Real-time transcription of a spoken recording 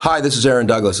Hi, this is Aaron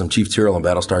Douglas. I'm Chief Tyrrell on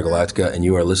Battlestar Galactica, and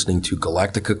you are listening to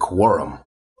Galactica Quorum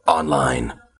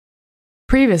Online.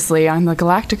 Previously on the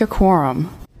Galactica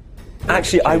Quorum.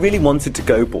 Actually, I really wanted to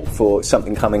go for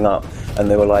something coming up, and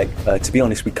they were like, to be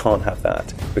honest, we can't have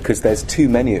that, because there's too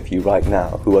many of you right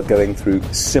now who are going through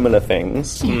similar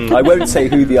things. I won't say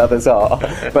who the others are,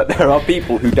 but there are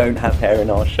people who don't have hair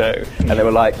in our show, and they were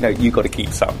like, no, you got to keep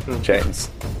some, James.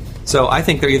 So I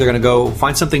think they're either going to go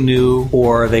find something new,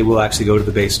 or they will actually go to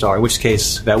the base star, in which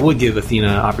case that would give Athena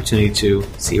an opportunity to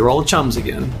see her old chums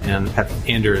again and have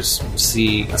Anders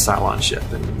see a Cylon ship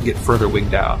and get further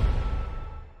wigged out.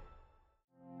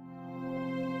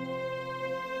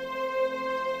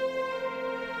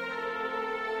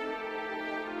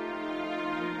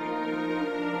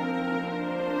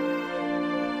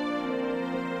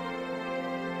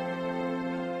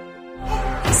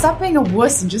 Stop being a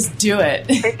wuss and just do it.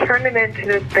 They turn him into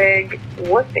this big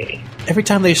wussy. Every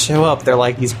time they show up, they're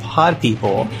like these pod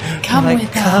people. Come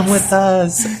with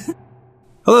us.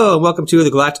 Hello, and welcome to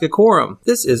the Galactica Quorum.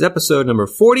 This is episode number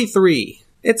 43.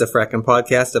 It's a frackin'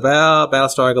 podcast about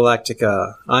Battlestar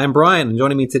Galactica. I'm Brian, and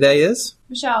joining me today is...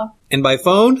 Michelle. And by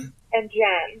phone... And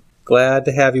Jen. Glad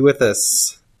to have you with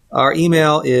us. Our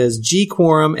email is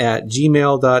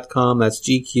gquorum@gmail.com. That's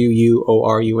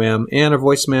GQUORUM. And our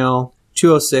voicemail...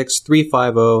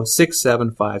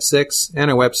 206-350-6756,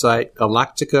 and our website,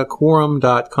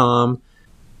 galacticaquorum.com. I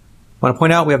want to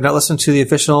point out we have not listened to the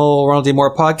official Ronald D.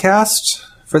 Moore podcast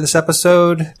for this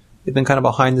episode. They've been kind of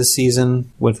behind this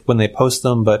season with when they post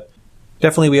them, but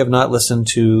definitely we have not listened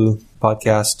to the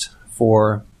podcast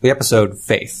for the episode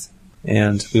Faith.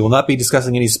 And we will not be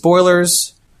discussing any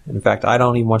spoilers. In fact, I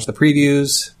don't even watch the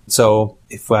previews. So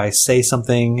if I say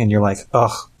something and you're like,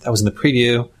 oh, that was in the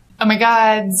preview, oh my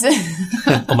gods.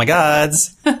 oh my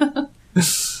gods.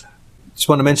 Just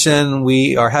want to mention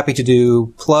we are happy to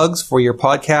do plugs for your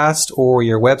podcast or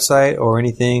your website or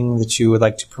anything that you would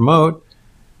like to promote.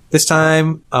 This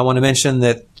time, I want to mention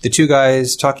that the Two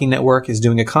Guys Talking Network is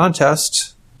doing a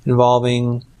contest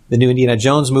involving the new Indiana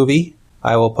Jones movie.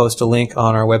 I will post a link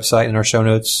on our website and our show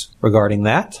notes regarding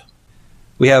that.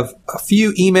 We have a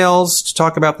few emails to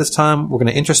talk about this time. We're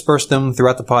going to intersperse them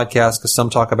throughout the podcast because some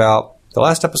talk about the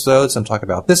last episode, some talk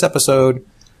about this episode.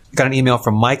 We got an email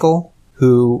from Michael,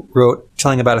 who wrote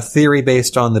telling about a theory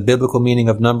based on the biblical meaning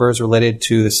of numbers related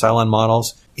to the Cylon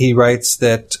models. He writes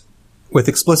that with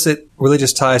explicit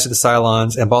religious ties to the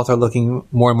Cylons, and both are looking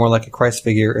more and more like a Christ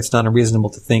figure, it's not unreasonable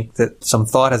to think that some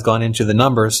thought has gone into the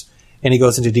numbers. And he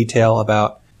goes into detail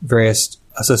about various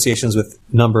associations with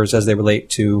numbers as they relate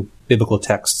to biblical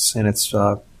texts. And it's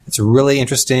really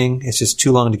interesting. It's just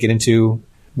too long to get into.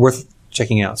 Worth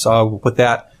checking out. So I will put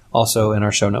that also in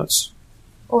our show notes.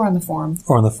 Or on the forum.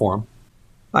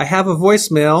 I have a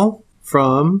voicemail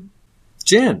from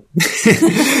Jen.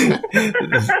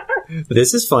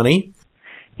 This is funny.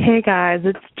 Hey guys,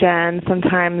 it's Jen,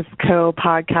 sometimes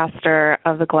co-podcaster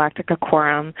of the Galactica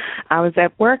Quorum. I was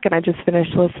at work and I just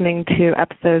finished listening to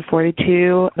episode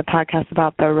 42, the podcast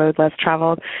about the road less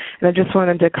traveled, and I just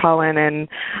wanted to call in and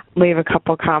leave a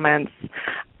couple comments.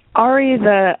 Ari,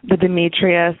 the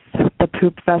Demetrius, the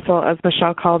poop vessel, as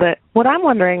Michelle called it, what I'm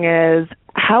wondering is,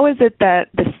 how is it that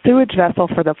the sewage vessel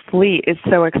for the fleet is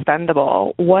so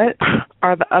expendable? What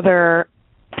are the other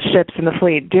ships in the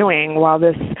fleet doing while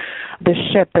this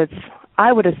ship that's,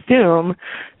 I would assume,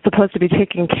 supposed to be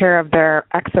taking care of their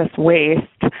excess waste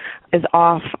is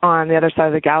off on the other side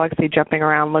of the galaxy jumping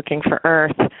around looking for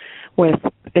Earth with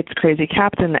its crazy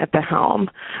captain at the helm?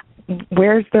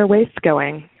 Where's their waste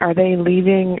going? Are they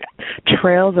leaving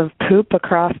trails of poop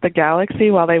across the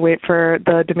galaxy while they wait for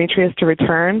the Demetrius to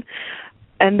return?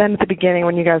 And then at the beginning,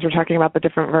 when you guys were talking about the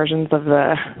different versions of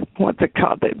the, what's it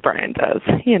called that Brian does?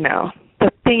 You know,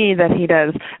 the thingy that he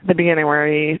does at the beginning where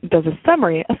he does a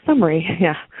summary.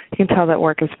 Yeah, you can tell that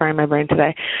work is frying my brain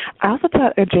today. I also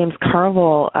thought a James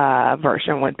Carville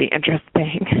version would be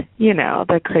interesting. You know,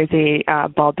 the crazy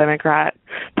bald Democrat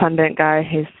pundit guy.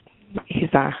 He's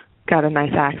got a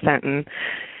nice accent, and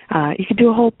you could do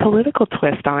a whole political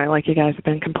twist on it like you guys have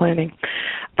been complaining.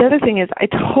 The other thing is I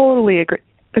totally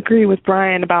agree with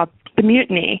Brian about the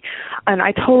mutiny, and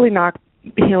I totally knock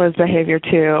Gila's behavior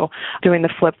too, doing the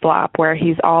flip-flop where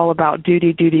he's all about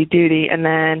duty, and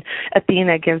then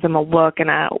Athena gives him a look and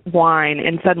a whine,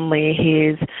 and suddenly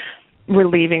he's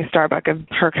relieving Starbuck of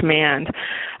her command.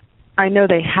 I know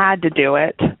they had to do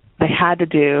it. They had to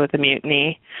do the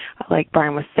mutiny, like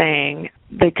Brian was saying.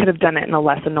 They could have done it in a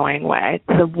less annoying way.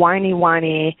 The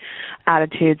whiny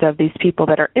attitudes of these people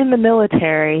that are in the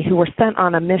military who were sent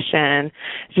on a mission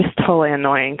is just totally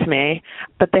annoying to me.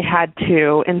 But they had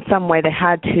to, in some way, they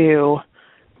had to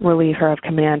relieve her of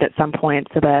command at some point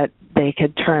so that they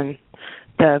could turn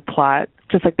the plot,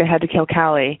 just like they had to kill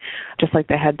Callie, just like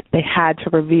they had to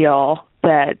reveal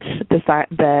that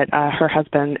her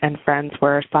husband and friends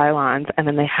were Cylons, and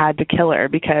then they had to kill her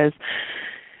because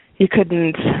you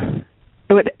couldn't.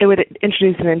 It would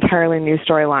introduce an entirely new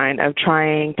storyline of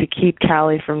trying to keep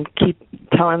Callie from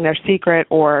telling their secret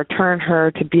or turn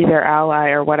her to be their ally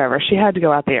or whatever. She had to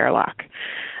go out the airlock.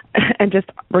 And just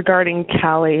regarding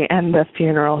Callie and the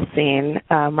funeral scene,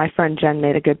 my friend Jen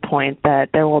made a good point that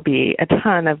there will be a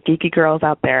ton of geeky girls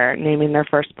out there naming their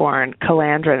firstborn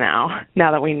Calandra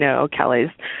now that we know Callie's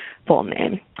full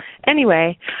name.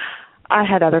 Anyway, I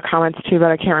had other comments too,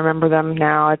 but I can't remember them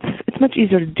now. It's much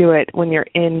easier to do it when you're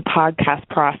in podcast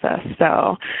process.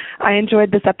 So I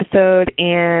enjoyed this episode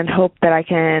and hope that I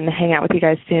can hang out with you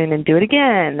guys soon and do it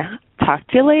again. Talk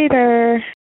to you later.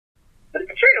 But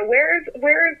it's true. Where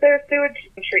is their sewage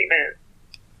treatment?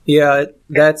 Yeah,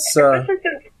 that's... Especially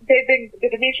since the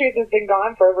Demetrius has been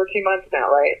gone for over 2 months now,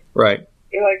 right? Right.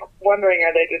 You're, like, wondering,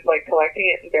 are they just, like,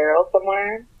 collecting it in barrels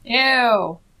somewhere?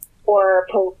 Ew. Or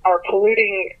are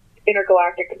polluting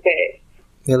intergalactic space?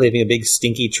 They're leaving a big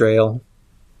stinky trail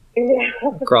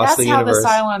across the universe.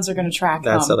 That's how the Cylons are going to track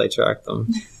them. That's how they track them.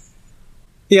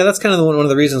 Yeah, that's kind of one of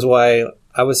the reasons why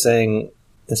I was saying,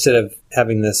 instead of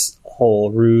having this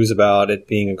whole ruse about it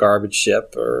being a garbage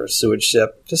ship or a sewage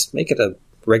ship, just make it a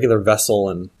regular vessel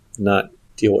and not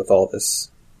deal with all this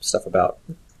stuff about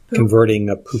converting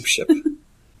a poop ship.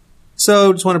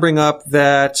 So just want to bring up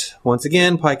that once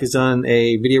again Pike has done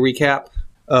a video recap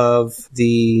of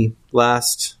the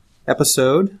last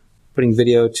episode, putting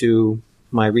video to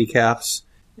my recaps.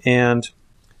 And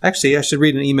actually I should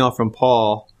read an email from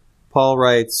Paul. Paul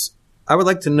writes, I would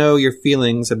like to know your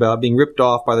feelings about being ripped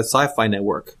off by the Sci-Fi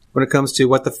Network when it comes to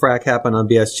what the frack happened on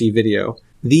BSG Video.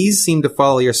 These seem to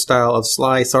follow your style of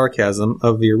sly sarcasm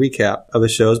of your recap of the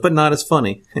shows, but not as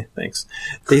funny. Thanks.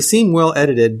 They seem well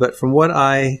edited, but from what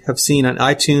I have seen on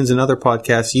iTunes and other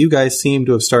podcasts, you guys seem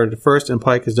to have started first, and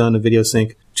Pike has done a video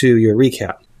sync to your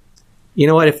recap. You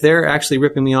know what? If they're actually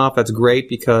ripping me off, that's great,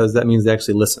 because that means they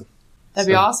actually listen. That'd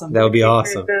be awesome. That would be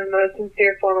awesome. It's the most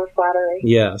sincere form of flattery.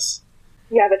 Yes.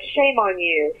 Yeah, but shame on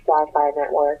you, Sci-Fi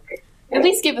Network. At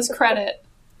least give us credit.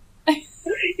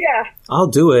 Yeah. I'll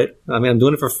do it. I mean, I'm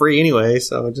doing it for free anyway,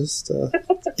 so just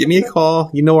give me a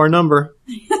call. You know our number.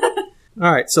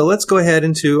 All right, so let's go ahead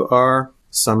into our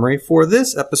summary for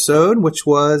this episode, which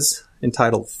was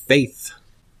entitled Faith.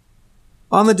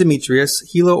 On the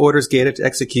Demetrius, Hilo orders Gaeta to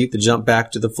execute the jump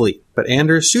back to the fleet, but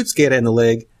Anders shoots Gaeta in the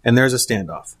leg, and there's a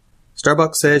standoff.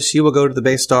 Starbuck says she will go to the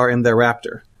base star in their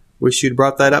Raptor. Wish you'd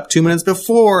brought that up 2 minutes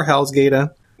before, howls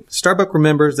Gaeta. Starbuck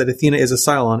remembers that Athena is a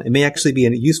Cylon and may actually be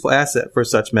a useful asset for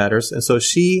such matters, and so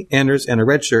she, Anders, and a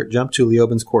red shirt jump to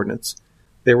Leoben's coordinates.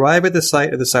 They arrive at the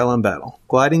site of the Cylon battle,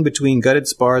 gliding between gutted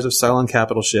spars of Cylon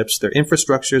capital ships, their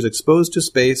infrastructures exposed to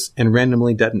space and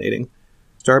randomly detonating.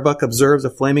 Starbuck observes a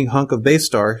flaming hunk of base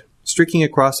star streaking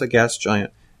across a gas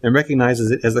giant and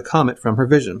recognizes it as a comet from her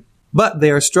vision. But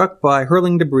they are struck by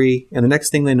hurling debris, and the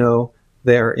next thing they know,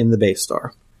 they are in the base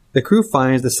star. The crew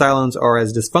finds the Cylons are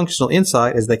as dysfunctional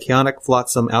inside as the chaotic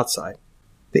flotsam outside.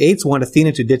 The 8s want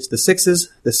Athena to ditch the 6s,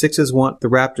 the 6s want the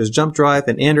Raptor's jump drive,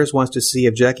 and Anders wants to see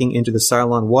if jacking into the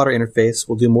Cylon water interface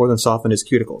will do more than soften his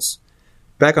cuticles.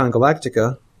 Back on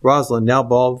Galactica, Rosalind, now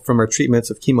bald from her treatments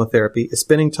of chemotherapy, is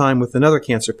spending time with another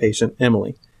cancer patient,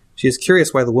 Emily. She is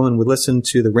curious why the woman would listen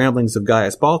to the ramblings of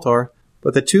Gaius Baltar,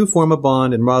 but the two form a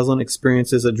bond, and Rosalind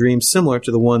experiences a dream similar to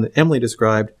the one that Emily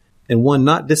described, and one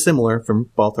not dissimilar from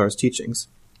Baltar's teachings.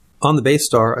 On the base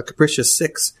star, a capricious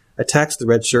 6 attacks the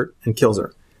red shirt and kills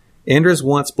her. Anders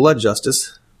wants blood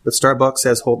justice, but Starbuck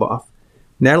says hold off.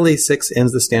 Natalie 6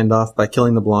 ends the standoff by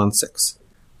killing the blonde 6.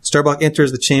 Starbuck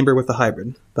enters the chamber with the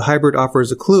hybrid. The hybrid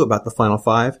offers a clue about the final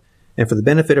 5, and for the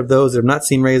benefit of those that have not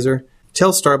seen Razor,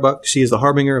 tells Starbuck she is the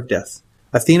harbinger of death.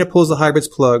 Athena pulls the hybrid's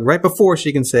plug right before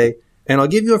she can say, and I'll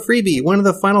give you a freebie, one of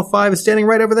the final 5 is standing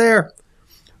right over there.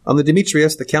 On the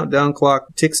Demetrius, the countdown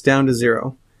clock ticks down to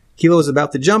 0. Hilo is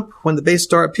about to jump when the base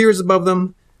star appears above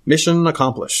them. Mission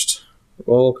accomplished.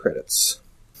 Roll credits.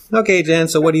 Okay, Jen,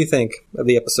 so what do you think of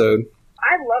the episode?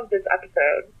 I love this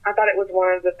episode. I thought it was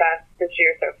one of the best this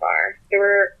year so far. There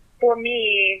were, for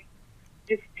me,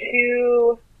 just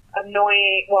two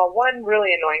annoying, well, one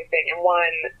really annoying thing and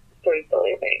one sort of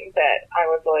silly thing that I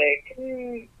was like,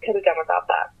 could have done without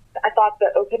that. I thought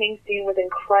the opening scene was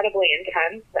incredibly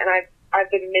intense, and I've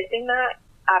been missing that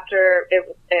after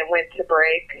it went to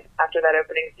break, after that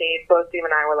opening scene. Both Steve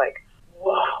and I were like,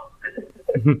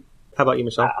 whoa. How about you,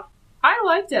 Michelle? I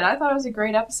liked it. I thought it was a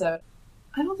great episode.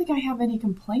 I don't think I have any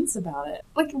complaints about it.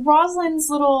 Like, Rosalind's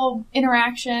little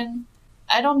interaction,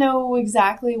 I don't know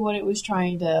exactly what it was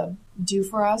trying to do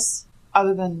for us,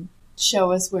 other than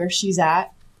show us where she's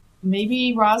at.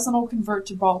 Maybe Rosalind will convert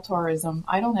to Baltarism.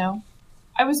 I don't know.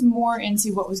 I was more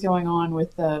into what was going on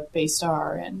with the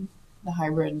Baystar and the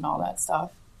hybrid and all that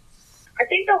stuff. I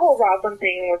think the whole Rosalind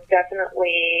thing was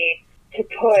definitely to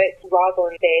put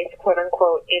Rosalind base, quote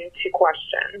unquote, into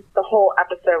question. The whole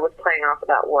episode was playing off of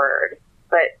that word,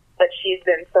 but she's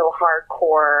been so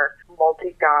hardcore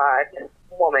multi-god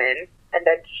woman, and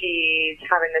then she's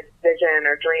having this vision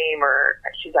or dream, or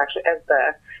she's actually as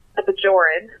the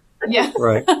Bajoran. Yeah.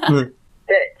 Right.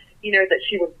 that, you know, that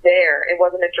she was there. It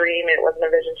wasn't a dream, it wasn't a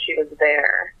vision, she was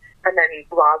there. And then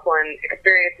Rosalind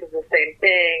experiences the same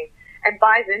thing and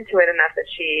buys into it enough that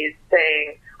she's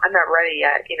saying, I'm not ready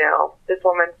yet, you know, this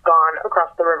woman's gone across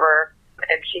the river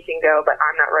and she can go, but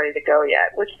I'm not ready to go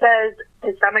yet, which says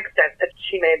to some extent that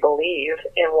she may believe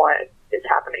in what is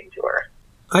happening to her.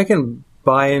 I can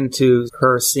buy into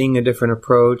her seeing a different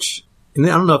approach. And I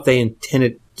don't know if they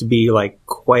intended to be like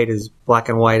quite as black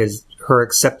and white as her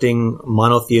accepting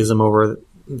monotheism over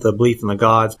the belief in the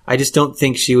gods. I just don't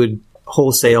think she would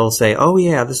wholesale say, oh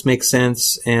yeah, this makes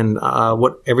sense, and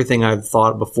what everything I've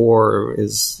thought before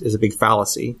is a big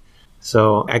fallacy.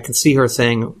 So I can see her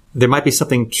saying there might be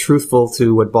something truthful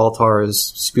to what Baltar is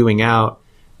spewing out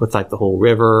with like the whole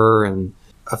river and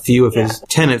a few of his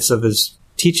tenets of his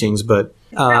teachings, but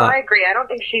no, I agree. I don't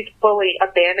think she's fully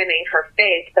abandoning her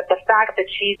faith, but the fact that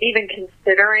she's even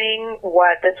considering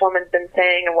what this woman's been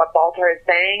saying and what Baltar is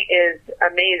saying is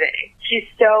amazing. She's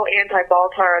so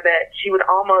anti-Baltar that she would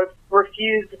almost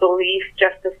refuse belief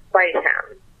just to spite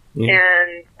him. Yeah.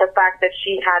 And the fact that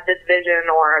she had this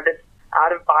vision or this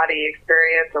out-of-body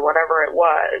experience or whatever it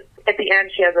was, at the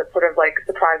end she has a sort of like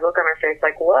surprised look on her face,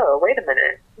 like, whoa, wait a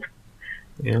minute.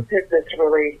 Yeah. Is this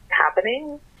really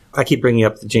happening? I keep bringing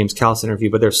up the James Callis interview,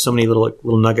 but there's so many little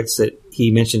nuggets that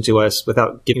he mentioned to us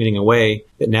without giving anything away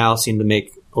that now seem to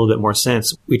make a little bit more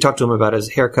sense. We talked to him about his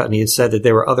haircut, and he had said that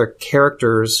there were other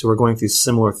characters who were going through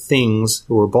similar things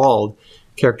who were bald,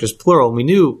 characters plural. And we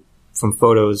knew from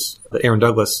photos that Aaron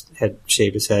Douglas had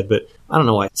shaved his head, but I don't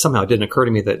know why. Somehow it didn't occur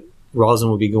to me that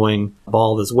Rosalind would be going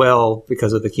bald as well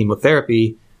because of the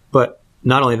chemotherapy. But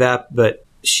not only that, but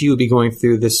she would be going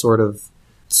through this sort of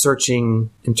searching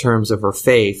in terms of her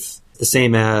faith, the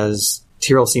same as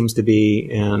Tyrell seems to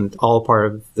be, and all part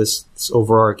of this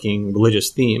overarching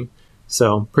religious theme.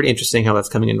 So pretty interesting how that's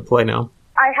coming into play now.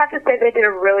 I have to say they did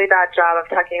a really bad job of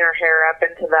tucking her hair up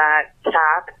into that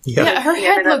cap. Yeah, her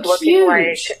head looked looking huge.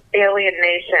 Like Alien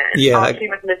Nation. Yeah. All she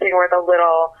was missing were the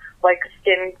little, like,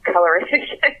 skin coloration.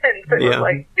 So it was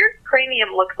like, your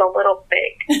cranium looks a little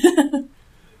fake.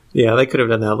 Yeah, they could have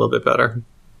done that a little bit better.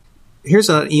 Here's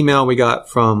an email we got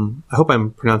from, I hope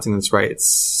I'm pronouncing this right,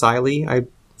 it's Siley, I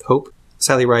hope.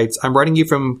 Siley writes, I'm writing you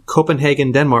from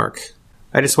Copenhagen, Denmark.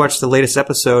 I just watched the latest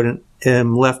episode and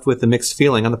am left with a mixed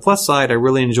feeling. On the plus side, I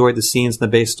really enjoyed the scenes in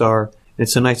the Baystar, and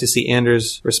it's so nice to see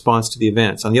Anders' response to the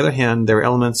events. On the other hand, there were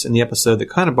elements in the episode that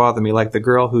kind of bothered me, like the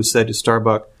girl who said to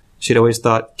Starbuck she'd always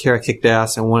thought Kara kicked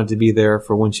ass and wanted to be there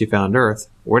for when she found Earth.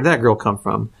 Where did that girl come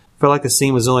from? Felt like the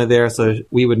scene was only there so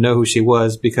we would know who she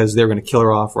was because they were going to kill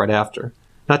her off right after.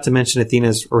 Not to mention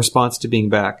Athena's response to being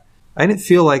back. I didn't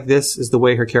feel like this is the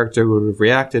way her character would have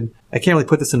reacted. I can't really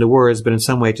put this into words, but in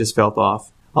some way it just felt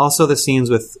off. Also, the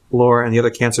scenes with Laura and the other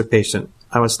cancer patient,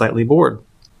 I was slightly bored.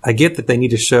 I get that they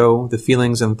need to show the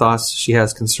feelings and thoughts she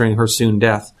has concerning her soon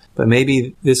death, but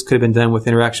maybe this could have been done with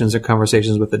interactions or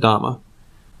conversations with the Dama.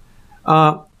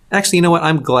 Actually, you know what?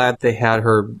 I'm glad they had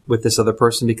her with this other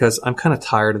person because I'm kind of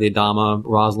tired of the Adama,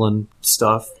 Rosalind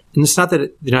stuff. And it's not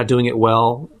that they're not doing it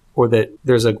well or that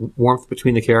there's a warmth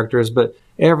between the characters, but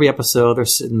every episode they're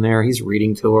sitting there, he's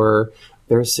reading to her,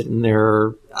 they're sitting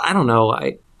there. I don't know.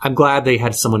 I'm glad they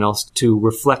had someone else to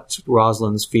reflect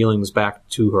Rosalind's feelings back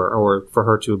to her or for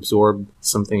her to absorb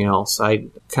something else.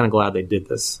 I'm kind of glad they did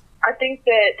this. I think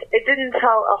that it didn't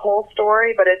tell a whole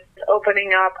story, but it's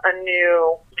opening up a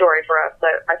new story for us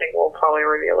that I think will probably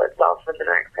reveal itself in the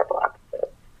next couple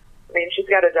episodes. I mean, she's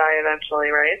got to die eventually,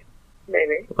 right?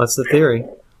 Maybe. Well, that's the theory.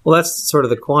 Well, that's sort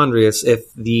of the quandary. Is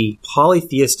if the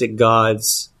polytheistic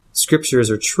gods'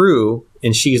 scriptures are true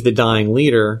and she's the dying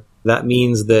leader, that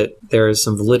means that there is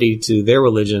some validity to their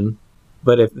religion.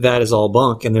 But if that is all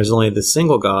bunk and there's only the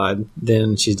single god,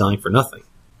 then she's dying for nothing.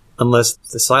 Unless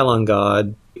the Cylon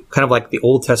god, kind of like the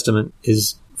Old Testament,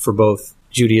 is for both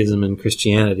Judaism and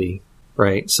Christianity,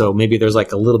 right? So maybe there's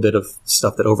like a little bit of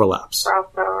stuff that overlaps.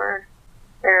 Crossover.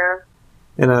 Yeah.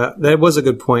 And that was a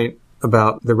good point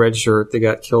about the red shirt that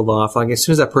got killed off. Like, as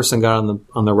soon as that person got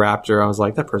on the Raptor, I was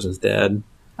like, that person's dead.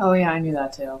 Oh, yeah, I knew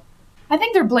that too. I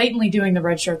think they're blatantly doing the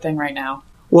red shirt thing right now.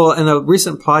 Well, in a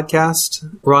recent podcast,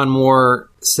 Ron Moore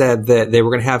said that they were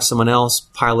going to have someone else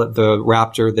pilot the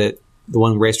Raptor that the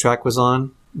one racetrack was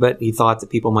on, but he thought that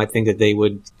people might think that it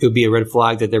would be a red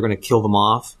flag that they're going to kill them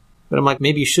off. But I'm like,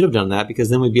 maybe you should have done that, because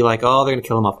then we'd be like, oh, they're going to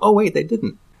kill them off. Oh, wait, they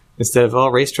didn't. Instead of, oh,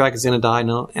 racetrack is going to die.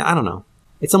 No, I don't know.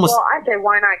 It's almost... Well, I say,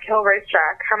 why not kill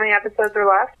Racetrack? How many episodes are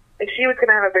left? If she was going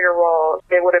to have a bigger role,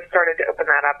 they would have started to open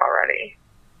that up already.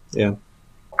 Yeah.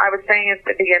 I was saying at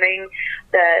the beginning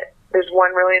that there's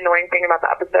one really annoying thing about the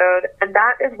episode, and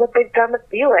that is what they've done with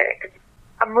Felix.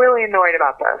 I'm really annoyed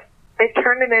about this. They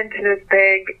turned him into this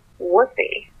big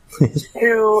wussy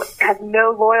who has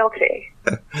no loyalty.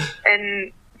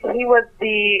 And he was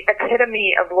the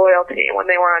epitome of loyalty when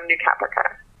they were on New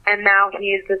Caprica. And now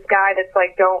he's this guy that's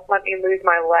like, don't let me lose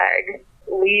my leg.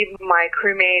 Leave my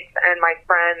crewmates and my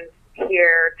friends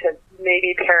here to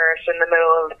maybe perish in the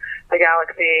middle of the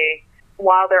galaxy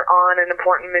while they're on an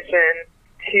important mission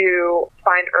to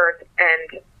find Earth,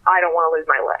 and I don't want to lose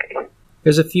my leg.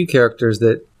 There's a few characters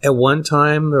that at one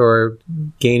time were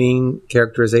gaining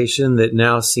characterization that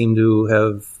now seem to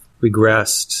have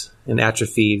regressed and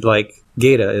atrophied. Like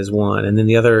Gaeta is one, and then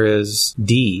the other is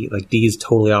D. Like D is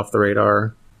totally off the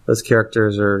radar. Those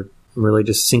characters are really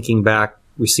just sinking back,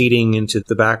 receding into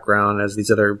the background as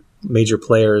these other major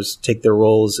players take their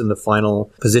roles in the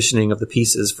final positioning of the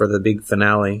pieces for the big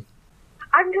finale.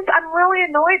 I'm really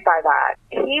annoyed by that.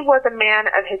 He was a man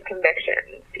of his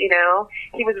convictions, you know?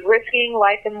 He was risking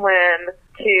life and limb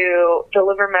to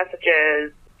deliver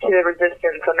messages to the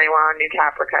resistance when they were on New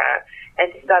Caprica,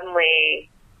 and suddenly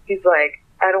he's like,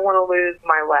 I don't want to lose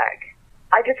my leg.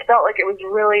 I just felt like it was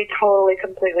really totally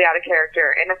completely out of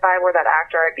character, and if I were that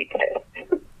actor, I'd be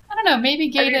pissed. I don't know, maybe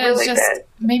Gaeta is just,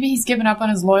 maybe he's given up on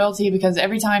his loyalty because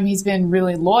every time he's been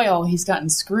really loyal, he's gotten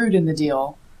screwed in the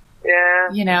deal. Yeah.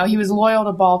 You know, he was loyal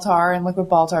to Baltar, and look what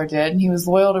Baltar did. And he was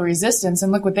loyal to Resistance,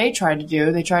 and look what they tried to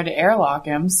do. They tried to airlock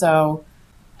him, so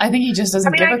I think he just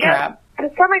doesn't give a crap.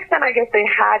 To some extent, I guess they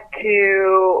had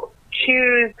to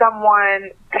choose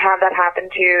someone to have that happen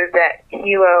to that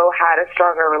Hilo had a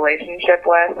stronger relationship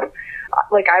with.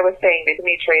 Like I was saying to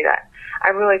Dimitri, that I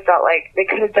really felt like they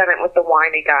could have done it with the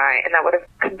whiny guy, and that would have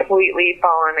completely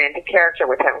fallen into character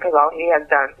with him, because all he has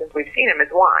done since we've seen him is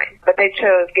whine. But they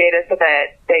chose Gaeta so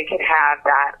that they could have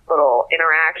that little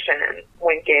interaction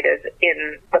when Gaeta's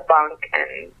in the bunk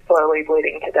and slowly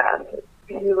bleeding to death.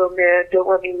 Hilo, man, don't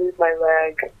let me lose my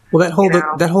leg. Well,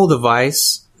 that whole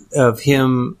device of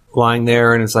him lying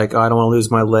there and it's like, oh, I don't want to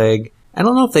lose my leg. I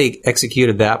don't know if they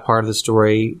executed that part of the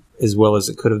story as well as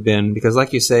it could have been, because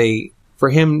like you say, for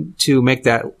him to make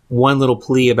that one little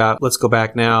plea about let's go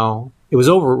back now, it was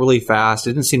over really fast.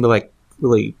 It didn't seem to like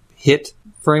really hit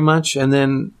very much. And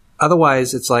then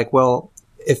otherwise it's like, well,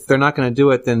 if they're not going to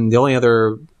do it, then the only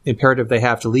other imperative they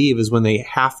have to leave is when they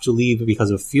have to leave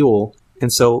because of fuel.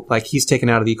 And so like he's taken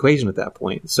out of the equation at that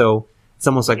point. So it's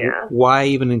almost like, why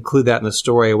even include that in the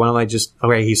story? Why don't I just,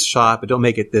 okay, he's shot, but don't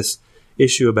make it this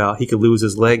issue about he could lose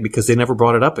his leg, because they never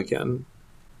brought it up again.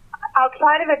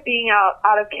 Outside of it being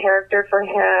out of character for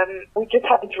him, we just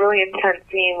had this really intense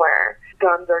scene where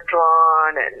guns are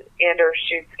drawn and Anders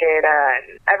shoots Gaeta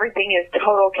and everything is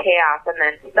total chaos, and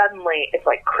then suddenly it's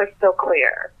like crystal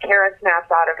clear. Kara snaps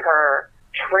out of her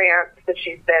trance that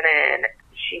she's been in.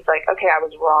 She's like, okay, I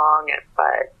was wrong,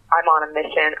 but I'm on a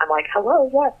mission. I'm like, hello,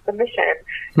 yes, the mission.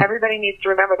 Everybody needs to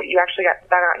remember that you actually got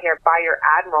sent out here by your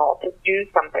admiral to do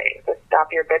something, to stop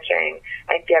your bitching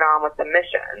and get on with the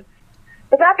mission.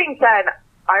 But that being said,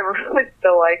 I really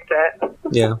still liked it.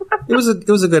 Yeah, it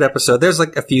was a good episode. There's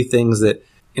like a few things that,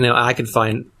 you know, I could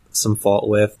find some fault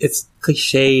with. It's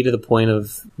cliche to the point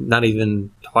of not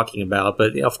even talking about,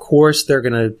 but of course they're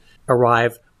going to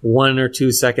arrive 1 or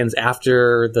 2 seconds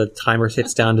after the timer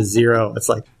hits down to 0. It's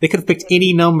like they could have picked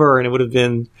any number and it would have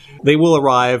been, they will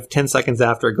arrive 10 seconds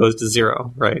after it goes to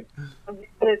 0, right?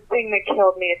 The thing that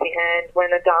killed me at the end, when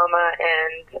Adama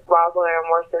and Rosalind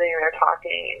were sitting there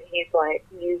talking, and he's like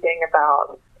musing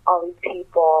about all these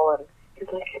people, and he's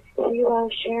like, Hilo,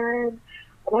 Sharon,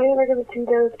 am I ever going to see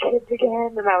those kids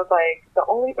again? And I was like, the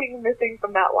only thing missing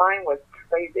from that line was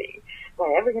crazy. Am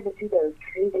I ever going to see those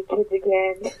crazy kids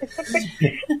again?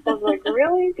 I was like,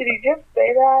 really? Did he just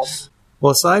say that?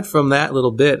 Well, aside from that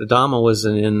little bit, Adama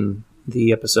wasn't in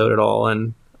the episode at all,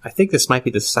 and I think this might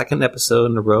be the second episode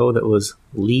in a row that was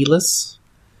Lee-less.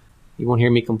 You won't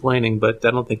hear me complaining, but I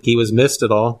don't think he was missed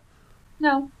at all.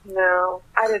 No,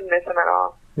 I didn't miss him at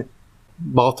all.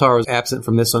 Baltar was absent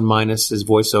from this one minus his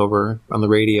voiceover on the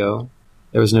radio.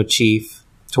 There was no chief.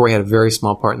 Tori had a very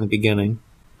small part in the beginning.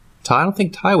 I don't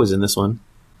think Ty was in this one.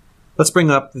 Let's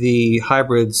bring up the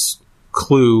hybrid's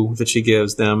clue that she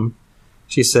gives them.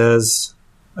 She says,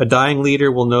 a dying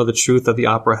leader will know the truth of the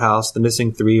opera house. The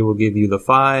missing 3 will give you the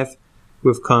 5 who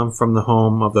have come from the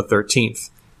home of the 13th.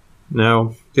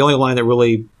 Now, the only line that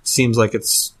really seems like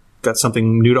it's got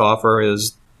something new to offer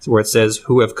is where it says,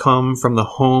 who have come from the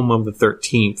home of the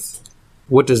 13th.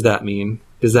 What does that mean?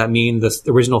 Does that mean the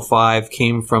original 5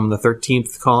 came from the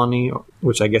 13th colony,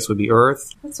 which I guess would be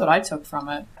Earth? That's what I took from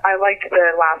it. I like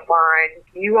the last line.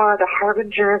 You are the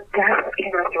harbinger of death,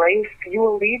 Kenneth Race. You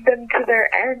will lead them to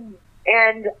their end.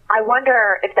 And I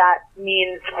wonder if that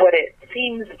means what it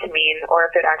seems to mean, or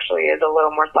if it actually is a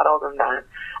little more subtle than that.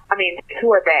 I mean,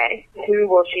 who are they? Who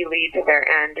will she lead to their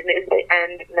end? And is the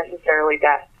end necessarily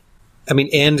death? I mean,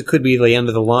 end could be the end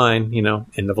of the line,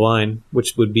 end of line,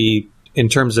 which would be, in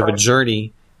terms of a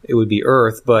journey, it would be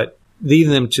Earth, but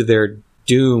leading them to their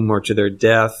doom or to their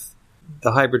death.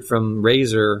 The hybrid from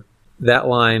Razor, that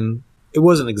line, it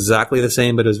wasn't exactly the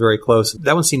same, but it was very close.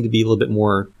 That one seemed to be a little bit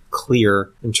more clear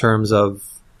in terms of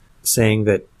saying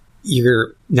that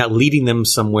you're not leading them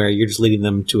somewhere, you're just leading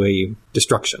them to a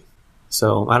destruction.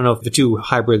 So I don't know if the two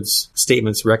hybrids'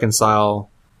 statements reconcile.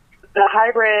 The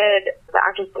hybrid, the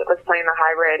actress that was playing the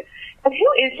hybrid, and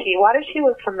who is she? Why does she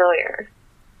look familiar?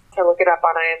 To look it up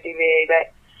on IMDb,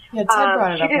 but Yeah, Ted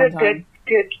brought it she up did one a time.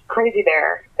 good crazy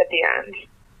there at the end,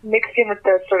 mixed in with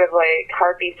the sort of like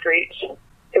harpy screech.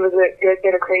 It was a good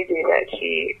bit of crazy that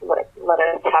she let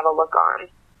us have a look on.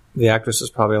 The actress is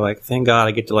probably like, thank God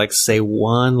I get to say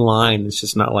one line. It's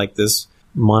just not like this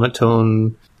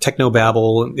monotone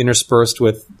technobabble interspersed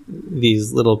with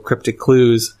these little cryptic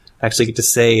clues. I actually get to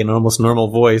say in an almost normal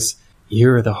voice,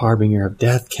 you're the harbinger of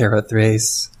death, Kara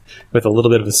Thrace, with a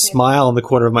little bit of a smile on the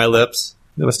corner of my lips.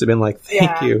 It must have been like,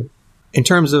 thank you. In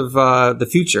terms of the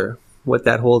future, what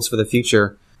that holds for the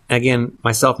future, again,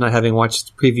 myself not having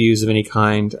watched previews of any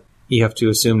kind, you have to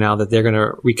assume now that they're going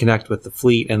to reconnect with the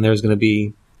fleet, and there's going to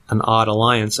be an odd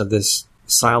alliance of this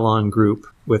Cylon group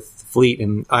with the fleet.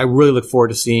 And I really look forward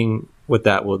to seeing what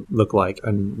that will look like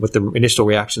and what the initial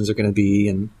reactions are going to be.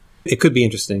 And it could be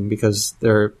interesting because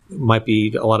there might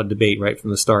be a lot of debate right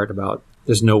from the start about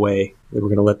there's no way that we're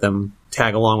going to let them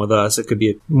tag along with us. It could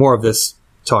be more of this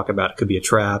talk about it could be a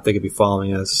trap. They could be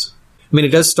following us. I mean, it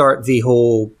does start the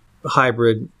whole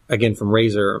hybrid, again, from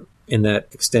Razor in that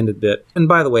extended bit. And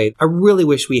by the way, I really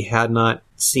wish we had not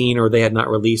seen or they had not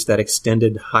released that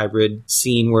extended hybrid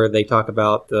scene where they talk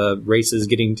about the races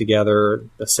getting together,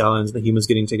 the Cylons and the humans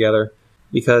getting together,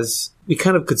 because we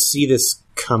kind of could see this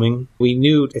coming. We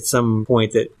knew at some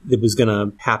point that it was going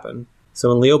to happen. So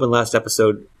when Leoben last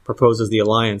episode proposes the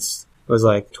alliance, it was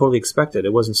totally expected.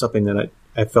 It wasn't something that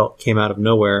I felt came out of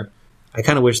nowhere. I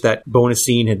kind of wish that bonus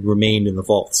scene had remained in the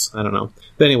vaults. I don't know.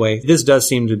 But anyway, this does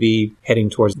seem to be heading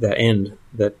towards that end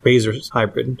that Razor's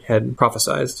hybrid had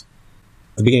prophesized.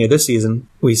 At the beginning of this season,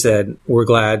 we said we're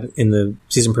glad in the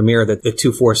season premiere that the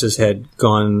two forces had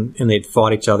gone and they'd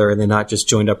fought each other and they're not just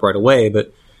joined up right away,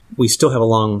 but we still have a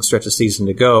long stretch of season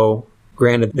to go.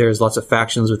 Granted, there's lots of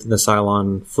factions within the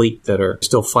Cylon fleet that are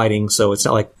still fighting, so it's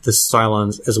not like the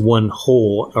Cylons as one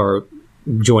whole are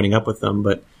joining up with them,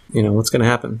 but what's going to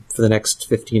happen for the next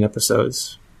 15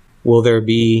 episodes? Will there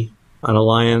be an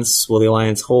alliance? Will the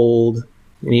alliance hold?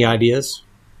 Any ideas?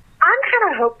 I'm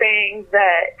kind of hoping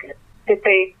that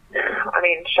they,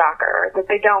 shocker, that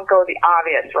they don't go the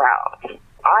obvious route.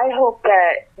 I hope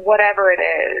that whatever it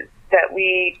is, that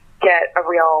we get a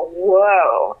real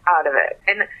whoa out of it.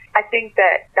 And I think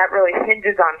that really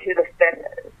hinges on who the fifth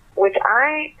is, which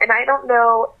I don't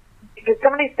know, did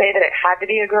somebody say that it had to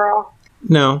be a girl?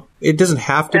 No, it doesn't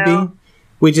have to be.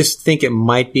 We just think it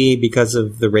might be because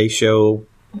of the ratio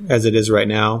as it is right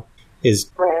now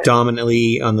is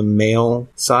dominantly on the male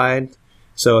side.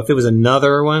 So if it was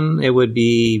another one, it would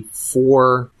be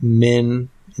 4 men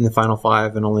in the final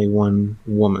 5 and only 1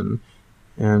 woman.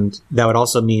 And that would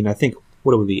also mean, I think,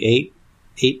 what it would be,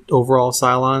 8 overall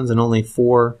Cylons and only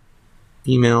 4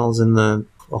 females in the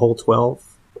whole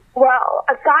 12? Well,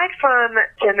 aside from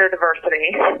gender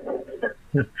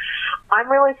diversity, I'm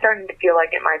really starting to feel like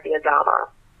it might be a Dama.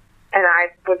 And I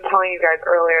was telling you guys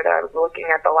earlier that I was looking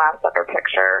at the Last Supper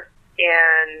picture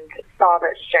and saw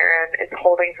that Sharon is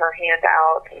holding her hand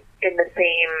out in the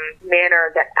same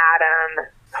manner that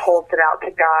Adam holds it out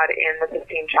to God in the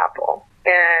Sistine Chapel.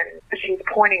 And she's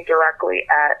pointing directly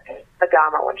at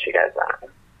Adama when she does that.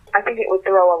 I think it would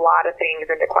throw a lot of things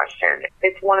into question.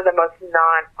 It's one of the most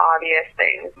non-obvious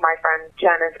things. My friend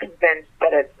Jen is convinced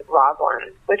that it's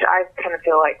Rosalind, which I kind of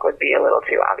feel like would be a little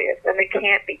too obvious. And it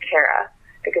can't be Kara,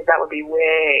 because that would be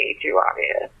way too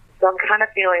obvious. So I'm kind of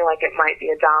feeling like it might be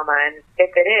a Dama, and if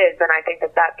it is, then I think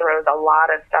that throws a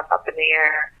lot of stuff up in the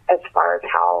air as far as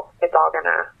how it's all going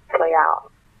to play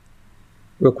out.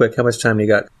 Real quick, how much time you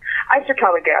got? I should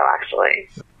probably go, actually.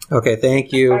 Okay,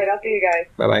 thank you. All right, I'll see you guys.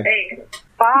 Bye-bye. Thanks.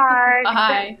 Bye.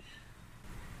 Bye.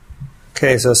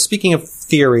 Okay, so speaking of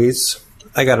theories,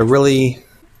 I got a really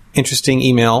interesting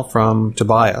email from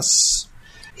Tobias.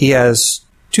 He has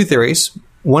 2 theories,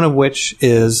 one of which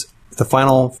is the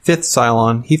final 5th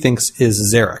Cylon he thinks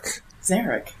is Zarek.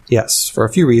 Zarek. Yes, for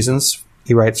a few reasons.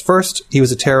 He writes, first, he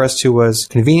was a terrorist who was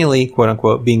conveniently,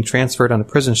 quote-unquote, being transferred on a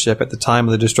prison ship at the time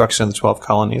of the destruction of the 12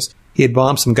 colonies. He had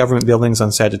bombed some government buildings on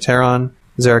Sagittarion.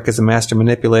 Zarek is a master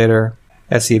manipulator,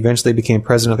 as he eventually became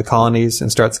president of the colonies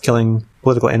and starts killing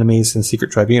political enemies in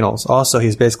secret tribunals. Also,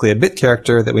 he's basically a bit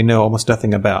character that we know almost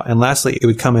nothing about. And lastly, it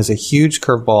would come as a huge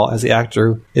curveball, as the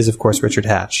actor is, of course, Richard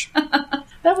Hatch.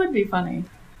 That would be funny.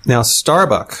 Now,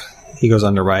 Starbuck, he goes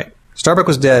on to write, Starbuck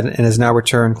was dead and has now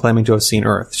returned claiming to have seen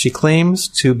Earth. She claims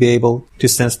to be able to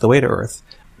sense the way to Earth,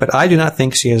 but I do not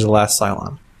think she is the last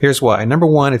Cylon. Here's why. Number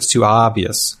 1, it's too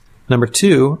obvious. Number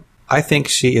 2, I think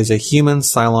she is a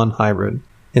human-Cylon hybrid.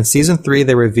 In Season 3,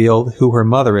 they revealed who her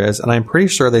mother is, and I'm pretty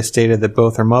sure they stated that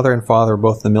both her mother and father were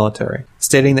both in the military,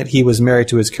 stating that he was married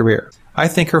to his career. I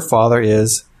think her father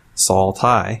is Saul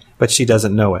Tigh, but she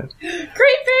doesn't know it.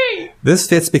 Creepy! This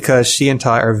fits because she and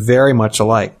Tigh are very much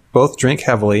alike. Both drink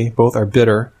heavily, both are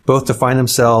bitter, both define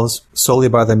themselves solely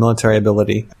by their military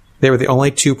ability. They were the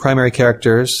only 2 primary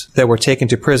characters that were taken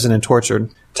to prison and tortured.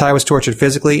 Tigh was tortured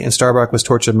physically, and Starbuck was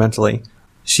tortured mentally.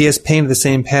 She has painted the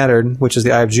same pattern, which is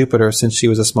the Eye of Jupiter, since she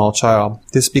was a small child.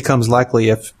 This becomes likely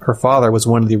if her father was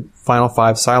one of the final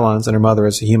 5 Cylons and her mother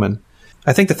is a human.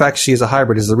 I think the fact she is a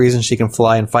hybrid is the reason she can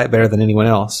fly and fight better than anyone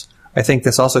else. I think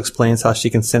this also explains how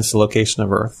she can sense the location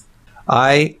of Earth.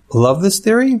 I love this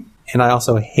theory, and I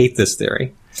also hate this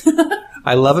theory.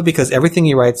 I love it because everything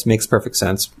he writes makes perfect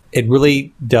sense. It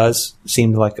really does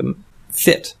seem like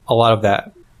fit a lot of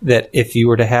that. That if you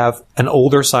were to have an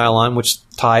older Cylon, which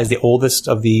ties the oldest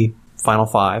of the final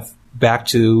 5, back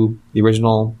to the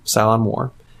original Cylon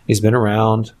War, he's been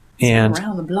around, and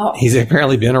Around the block. he's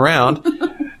apparently been around.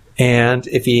 And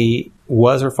if he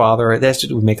was her father, that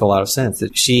would make a lot of sense.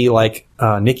 That she, like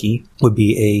Nikki, would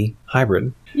be a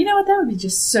hybrid. You know what? That would be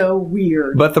just so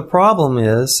weird. But the problem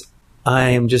is, I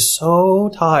am just so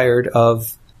tired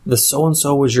of the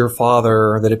so-and-so was your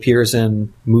father that appears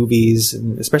in movies,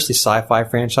 and especially sci-fi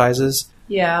franchises,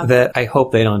 yeah. that I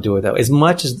hope they don't do it that way. As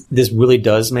much as this really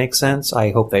does make sense,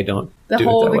 I hope they don't do it that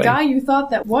way. The guy you thought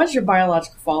that was your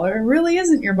biological father really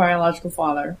isn't your biological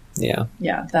father. Yeah.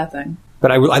 Yeah, that thing.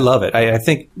 But I love it. I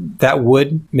think that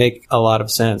would make a lot of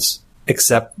sense,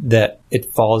 except that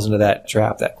it falls into that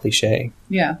trap, that cliche.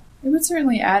 Yeah. It would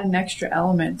certainly add an extra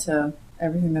element to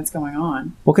everything that's going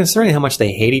on. Well, considering how much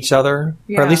they hate each other,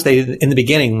 or at least they in the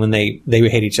beginning when they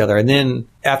would hate each other, and then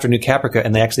after New Caprica,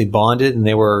 and they actually bonded and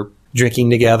they were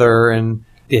drinking together, and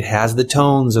it has the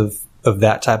tones of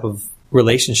that type of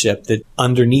relationship that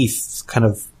underneath kind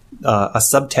of a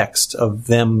subtext of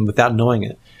them without knowing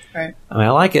it. Right. I mean,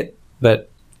 I like it, but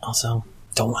also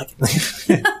don't like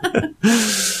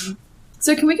it.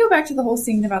 So can we go back to the whole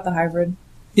scene about the hybrid?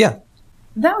 Yeah.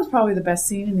 That was probably the best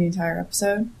scene in the entire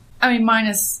episode. I mean,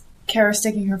 minus Kara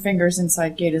sticking her fingers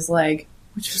inside Gata's leg,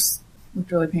 which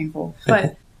looked really painful.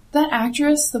 But that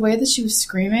actress, the way that she was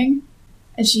screaming,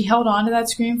 and she held on to that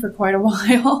scream for quite a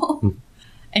while,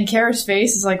 and Kara's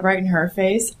face is like right in her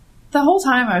face. The whole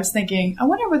time I was thinking, I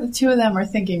wonder what the 2 of them are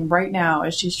thinking right now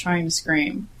as she's trying to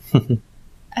scream. It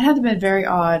had to be a very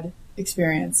odd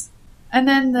experience. And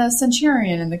then the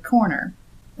Centurion in the corner,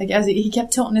 like as he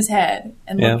kept tilting his head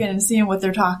and looking and seeing what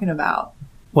they're talking about.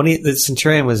 When the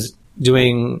Centurion was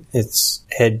doing its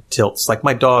head tilts, like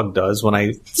my dog does when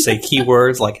I say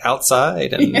keywords like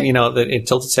outside, and that it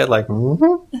tilts its head like.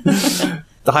 The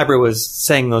hybrid was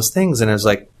saying those things, and it was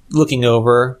like looking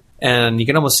over, and you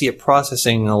can almost see it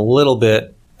processing a little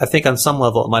bit. I think on some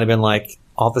level it might have been like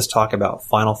all this talk about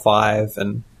Final 5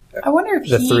 and. I wonder if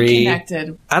the he 3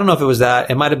 connected. I don't know if it was that.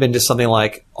 It might have been just something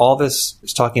like all this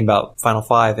is talking about Final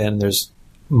 5, and there's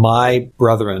my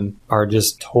brethren are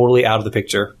just totally out of the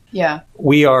picture. Yeah.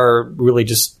 We are really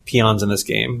just peons in this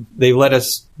game. They let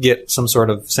us get some sort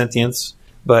of sentience,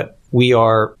 but we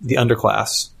are the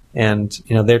underclass. And,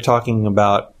 they're talking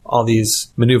about all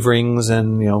these maneuverings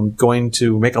and, going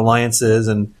to make alliances.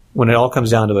 And when it all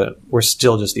comes down to it, we're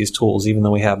still just these tools, even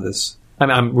though we have this. I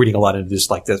mean, I'm reading a lot into this,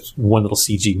 like this one little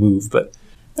CG move, but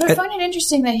I find it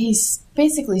interesting that he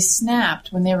basically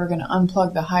snapped when they were going to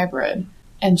unplug the hybrid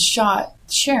and shot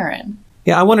Sharon.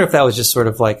 Yeah, I wonder if that was just sort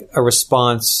of like a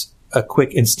response, a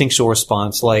quick instinctual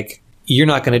response, like, you're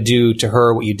not going to do to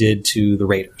her what you did to the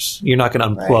Raiders. You're not going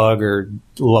to unplug or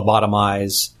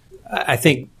lobotomize. I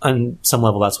think on some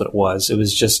level that's what it was. It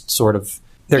was just sort of,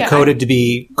 they're coded to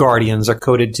be guardians, they're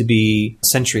coded to be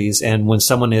sentries, and when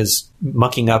someone is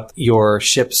mucking up your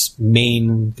ship's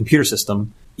main computer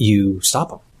system, you stop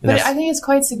them. But I think it's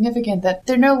quite significant that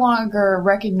they're no longer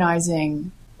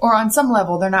recognizing, or on some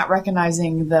level, they're not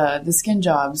recognizing the skin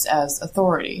jobs as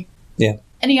authority. Yeah.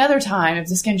 Any other time, if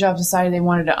the skin jobs decided they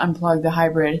wanted to unplug the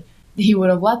hybrid, he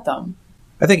would have let them.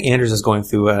 I think Anders is going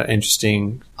through an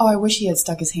interesting... Oh, I wish he had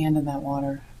stuck his hand in that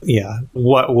water. Yeah.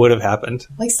 What would have happened?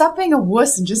 Like, stop being a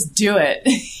wuss and just do it.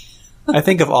 I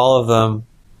think of all of them,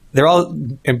 they're all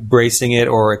embracing it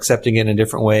or accepting it in a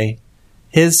different way.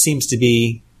 His seems to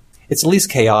be... It's the least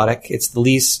chaotic. It's the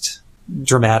least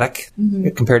dramatic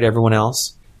compared to everyone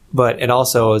else. But it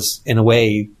also is, in a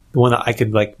way, the one that I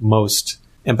could, like, most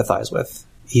empathize with.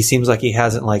 He seems like he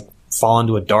hasn't, like, fallen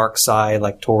to a dark side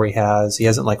like Tori has. He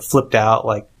hasn't, like, flipped out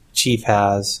like Chief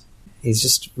has. He's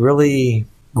just really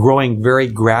growing very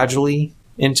gradually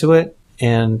into it.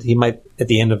 And he might, at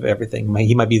the end of everything,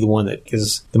 he might be the one that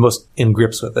is the most in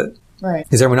grips with it. Right.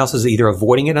 Because everyone else is either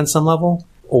avoiding it on some level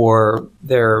or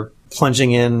they're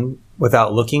plunging in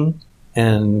without looking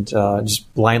and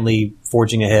just blindly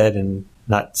forging ahead and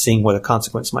not seeing what a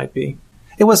consequence might be.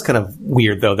 It was kind of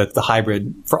weird, though, that the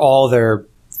hybrid, for all their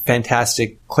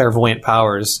fantastic clairvoyant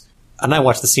powers, and I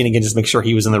watched the scene again just to make sure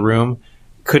he was in the room,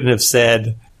 couldn't have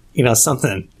said,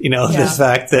 something, the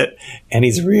fact that, and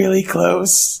he's really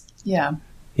close. Yeah.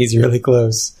 He's really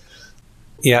close.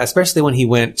 Yeah, especially when he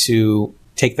went to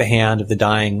take the hand of the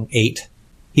dying 8.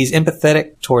 He's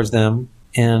empathetic towards them,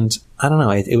 and I don't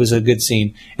know, it was a good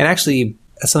scene. And actually,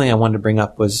 something I wanted to bring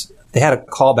up was they had a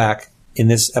callback in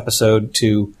this episode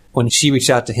to when she reached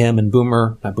out to him and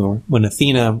when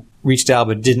Athena reached out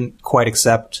but didn't quite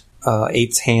accept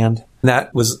 8's hand. And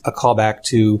that was a callback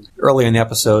to earlier in the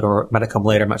episode, or it might have come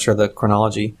later, I'm not sure the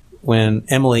chronology, when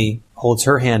Emily holds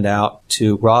her hand out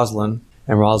to Rosalind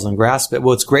and Rosalind grasps it.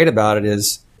 What's great about it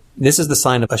is this is the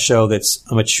sign of a show that's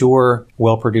a mature,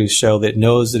 well-produced show that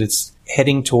knows that it's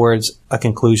heading towards a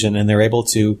conclusion, and they're able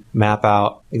to map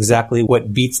out exactly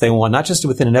what beats they want, not just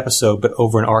within an episode, but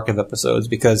over an arc of episodes,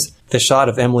 because the shot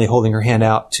of Emily holding her hand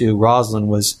out to Rosalind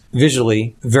was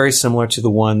visually very similar to the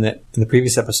one that in the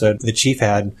previous episode the Chief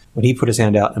had when he put his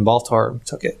hand out and Baltar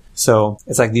took it. So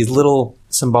it's like these little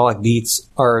symbolic beats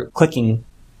are clicking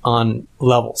on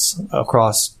levels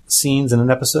across scenes in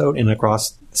an episode and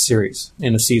across the series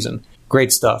in a season.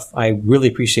 Great stuff. I really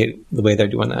appreciate the way they're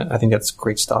doing that. I think that's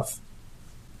great stuff.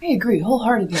 I agree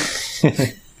wholeheartedly.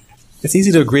 It's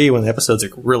easy to agree when the episodes are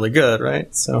really good,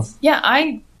 right? So yeah,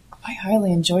 I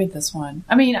highly enjoyed this one.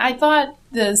 I mean, I thought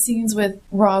the scenes with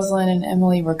Rosalind and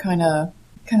Emily were kind of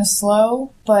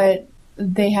slow, but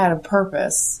they had a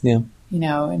purpose. Yeah,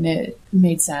 and it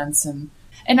made sense.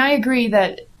 And I agree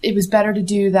that it was better to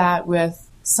do that with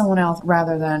someone else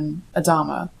rather than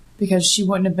Adama, because she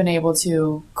wouldn't have been able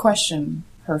to question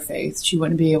her faith. She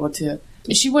wouldn't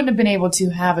have been able to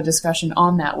have a discussion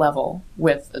on that level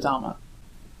with Adama.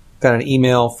 Got an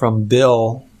email from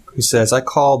Bill who says, I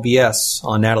call BS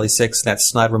on Natalie 6 and that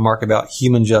snide remark about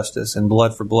human justice and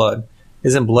blood for blood.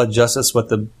 Isn't blood justice what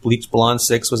the bleached blonde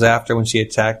 6 was after when she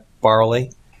attacked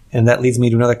Barley? And that leads me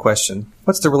to another question.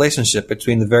 What's the relationship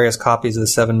between the various copies of the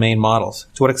 7 main models?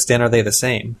 To what extent are they the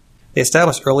same? They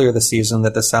established earlier this season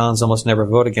that the Cylons almost never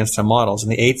vote against their models,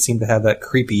 and the 8 seem to have that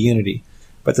creepy unity.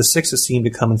 But the 6s seem to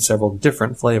come in several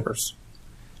different flavors.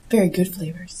 Very good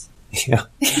flavors. Yeah.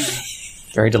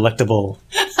 Very delectable,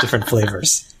 different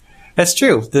flavors. That's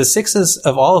true. The 6s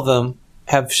of all of them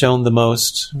have shown the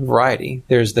most variety.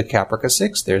 There's the Caprica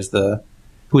 6. There's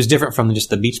who's different from just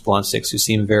the Beach Blonde 6, who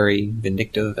seem very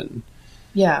vindictive. And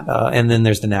and then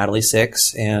there's the Natalie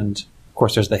 6. And, of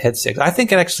course, there's the Head 6. I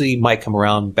think it actually might come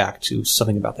around back to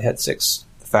something about the Head 6.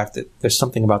 The fact that there's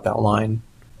something about that line.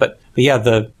 But yeah,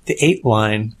 the 8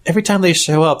 line, every time they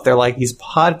show up, they're like these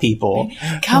pod people.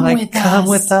 Come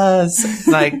with us.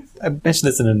 Like, I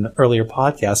mentioned this in an earlier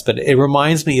podcast, but it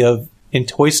reminds me of in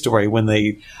Toy Story when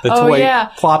the toy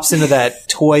plops into that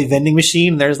toy vending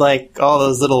machine. And there's like all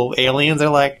those little aliens. They're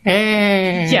like,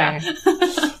 hey. Yeah.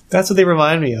 That's what they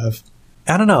remind me of.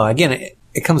 I don't know. Again,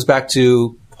 it comes back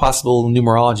to possible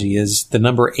numerology. Is the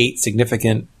number 8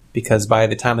 significant? Because by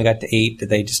the time they got to 8, did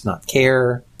they just not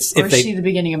care? Is she the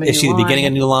beginning of a new line? Is she the beginning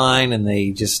of a new line and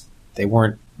they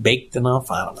weren't baked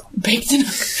enough? I don't know. Baked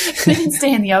enough? They didn't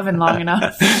stay in the oven long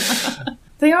enough.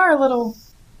 They are a little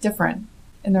different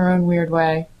in their own weird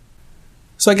way.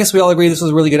 So I guess we all agree this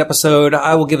was a really good episode.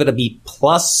 I will give it a B+,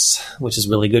 which is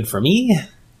really good for me.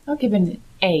 I'll give it an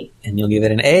A. And you'll give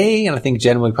it an A, and I think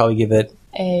Jen would probably give it...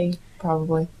 A,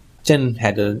 probably. Jen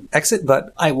had to exit,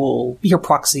 but I will be her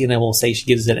proxy, and I will say she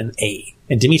gives it an A.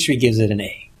 And Dimitri gives it an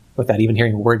A, without even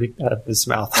hearing a word out of his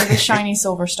mouth. Like a shiny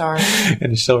silver star.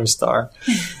 And a silver star.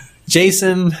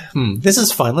 Jason, this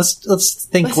is fun. Let's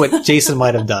think what Jason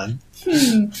might have done.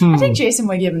 I think Jason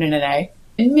would give it an A.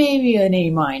 And maybe an A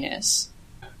minus.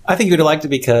 I think you would have liked it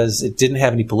because it didn't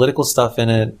have any political stuff in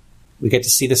it. We get to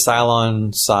see the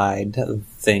Cylon side of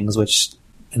things, which,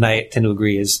 and I tend to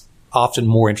agree, is often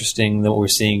more interesting than what we're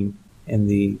seeing in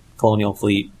the Colonial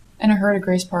Fleet. And I heard of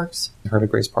Grace Parks.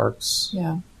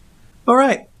 Yeah. All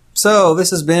right. So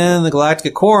this has been the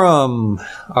Galactica Quorum.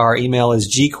 Our email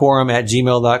is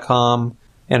gquorum@gmail.com.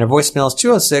 And our voicemail is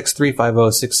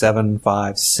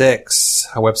 206-350-6756.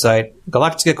 Our website,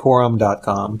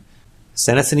 galacticaquorum.com.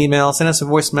 Send us an email, send us a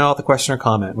voicemail with a question or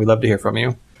comment. We'd love to hear from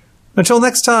you. Until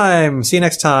next time. See you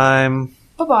next time.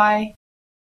 Bye-bye.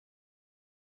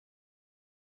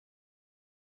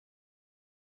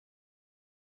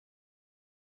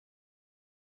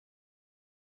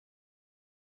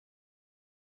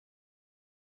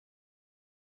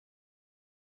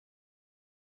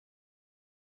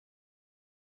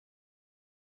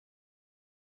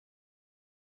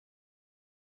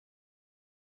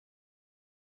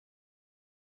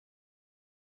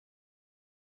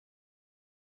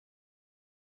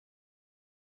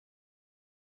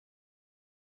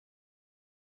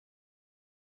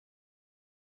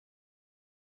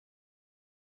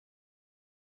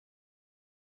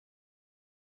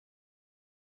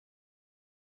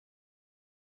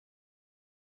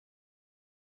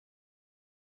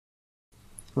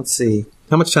 Let's see.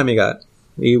 How much time you got?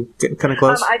 Are you getting kind of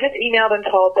close? I just emailed and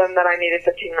told them that I needed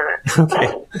 15 minutes. Okay.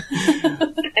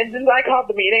 And since I called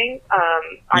the meeting,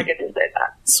 I get to say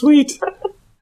that. Sweet.